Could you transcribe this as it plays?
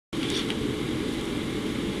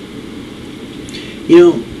You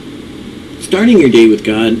know, starting your day with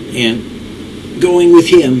God and going with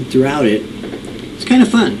Him throughout it, it's kind of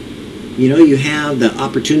fun. You know, you have the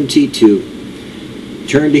opportunity to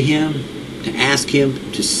turn to Him, to ask Him,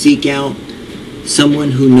 to seek out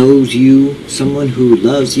someone who knows you, someone who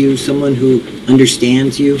loves you, someone who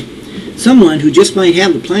understands you, someone who just might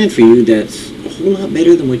have a plan for you that's a whole lot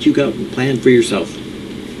better than what you got planned for yourself.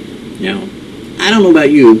 Now, I don't know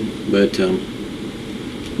about you, but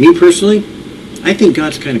me personally, I think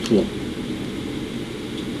God's kind of cool.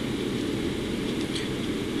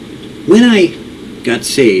 When I got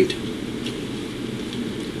saved,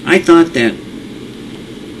 I thought that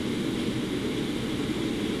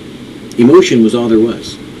emotion was all there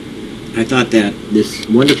was. I thought that this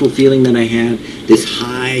wonderful feeling that I had, this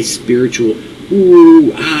high spiritual,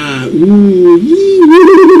 ooh, ah, ooh,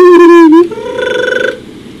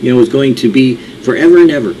 you know, was going to be forever and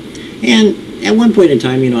ever. And at one point in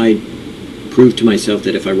time, you know, I proved to myself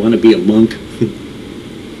that if I want to be a monk,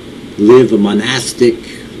 live a monastic,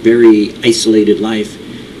 very isolated life,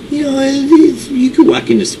 you know, you could walk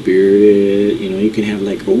in the Spirit, you know, you can have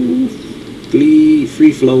like, oh,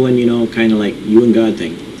 free-flowing, you know, kind of like you and God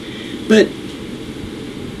thing. But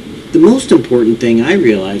the most important thing I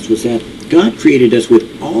realized was that God created us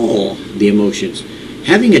with all the emotions.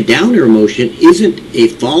 Having a downer emotion isn't a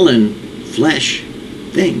fallen flesh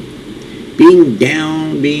thing. Being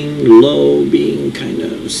down, being low, being kind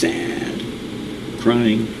of sad,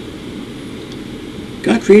 crying.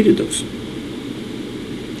 God created those.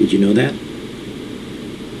 Did you know that?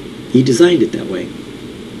 He designed it that way.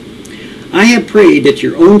 I have prayed that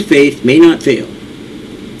your own faith may not fail.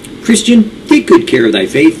 Christian, take good care of thy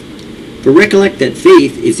faith, for recollect that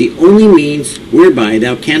faith is the only means whereby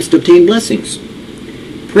thou canst obtain blessings.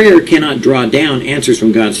 Prayer cannot draw down answers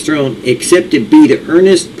from God's throne, except it be the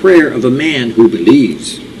earnest prayer of a man who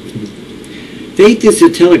believes. Faith is the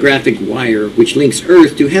telegraphic wire which links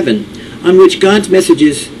earth to heaven, on which God's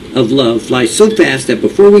messages of love fly so fast that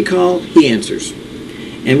before we call, He answers.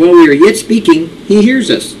 And while we are yet speaking, He hears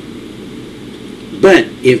us. But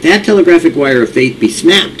if that telegraphic wire of faith be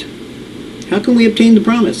snapped, how can we obtain the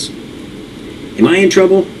promise? Am I in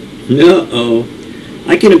trouble? No.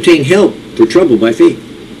 I can obtain help for trouble by faith.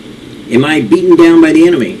 Am I beaten down by the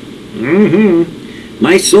enemy?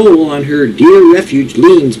 My soul on her dear refuge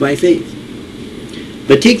leans by faith.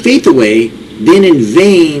 But take faith away, then in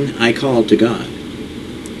vain I call to God.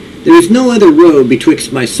 There is no other road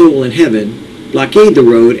betwixt my soul and heaven. Blockade the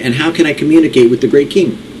road, and how can I communicate with the great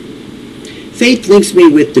King? Faith links me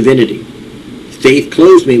with divinity. Faith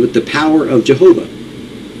clothes me with the power of Jehovah.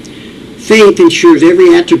 Faith ensures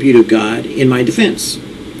every attribute of God in my defense.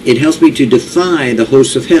 It helps me to defy the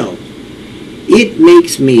hosts of hell. It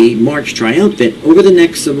makes me march triumphant over the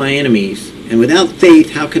necks of my enemies, and without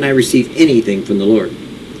faith how can I receive anything from the Lord?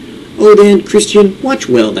 O then, Christian, watch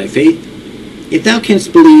well thy faith. If thou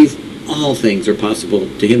canst believe, all things are possible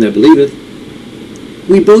to him that believeth.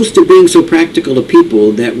 We boast of being so practical a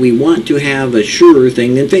people that we want to have a surer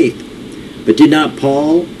thing than faith. But did not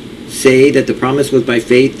Paul say that the promise was by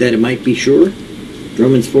faith that it might be sure?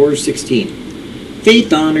 Romans 4:16.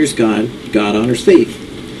 Faith honors God, God honors faith.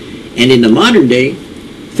 And in the modern day,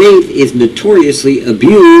 faith is notoriously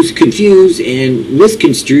abused, confused, and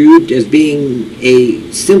misconstrued as being a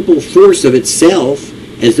simple force of itself,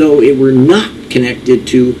 as though it were not connected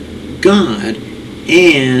to God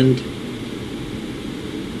and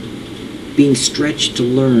being stretched to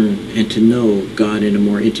learn and to know God in a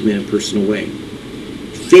more intimate and personal way.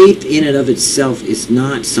 Faith in and of itself is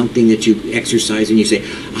not something that you exercise and you say,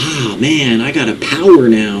 ah, man, I got a power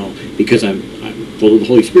now because I'm full of the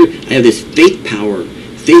Holy Spirit. I have this faith power,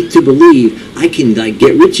 faith to believe. I can like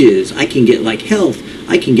get riches. I can get like health.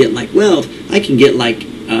 I can get like wealth. I can get like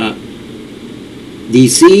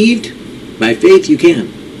deceived. By faith you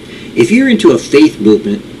can. If you're into a faith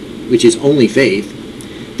movement, which is only faith,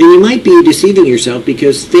 then you might be deceiving yourself,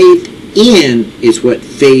 because faith in is what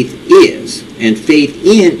faith is. And faith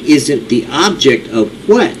in isn't the object of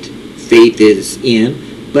what faith is in,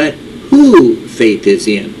 but who faith is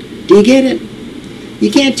in. Do you get it? You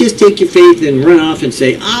can't just take your faith and run off and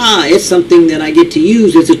say, ah, it's something that I get to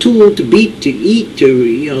use as a tool to beat, to eat, to,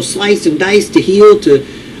 you know, slice and dice, to heal, to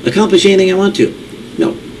accomplish anything I want to.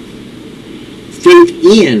 No. Faith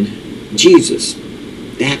in Jesus.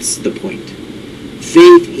 That's the point.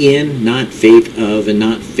 Faith in, not faith of, and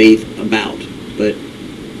not faith about, but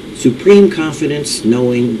supreme confidence,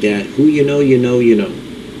 knowing that who you know, you know, you know.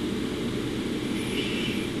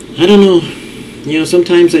 I don't know. You know,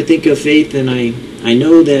 sometimes I think of faith and I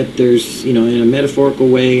know that there's, you know, in a metaphorical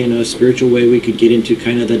way, in a spiritual way, we could get into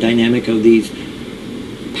kind of the dynamic of these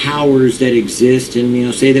powers that exist,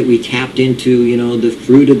 and say that we tapped into the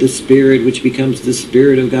fruit of the Spirit, which becomes the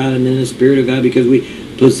Spirit of God, and then the Spirit of God, because we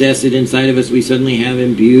possess it inside of us, we suddenly have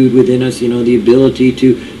imbued within us the ability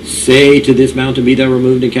to say to this mountain, be thou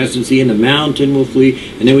removed and cast into the sea, and the mountain will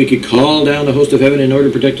flee. And then we could call down the host of heaven in order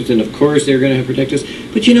to protect us, and of course they're going to protect us.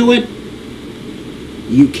 But you know what?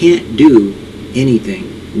 You can't do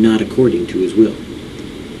anything not according to his will.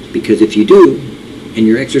 Because if you do, and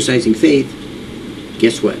you're exercising faith,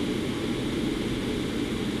 guess what?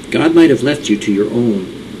 God might have left you to your own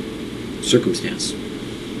circumstance.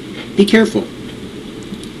 Be careful.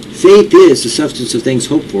 Faith is the substance of things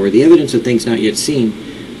hoped for, the evidence of things not yet seen,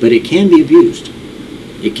 but it can be abused.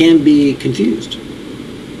 It can be confused.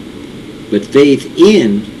 But faith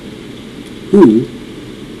in who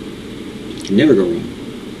can never go wrong.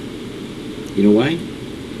 You know why?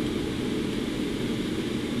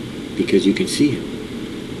 Because you can see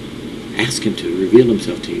him. Ask him to reveal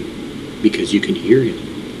himself to you, because you can hear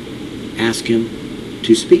him. Ask him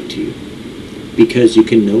to speak to you, because you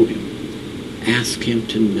can know him. Ask him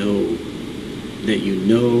to know that you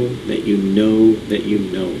know that you know that you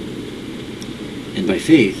know. And by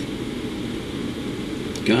faith,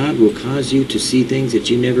 God will cause you to see things that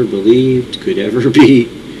you never believed could ever be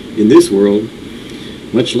in this world,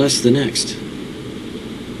 much less the next.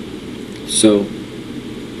 So,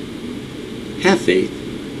 have faith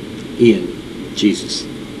in Jesus.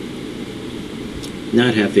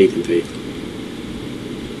 Not have faith in faith.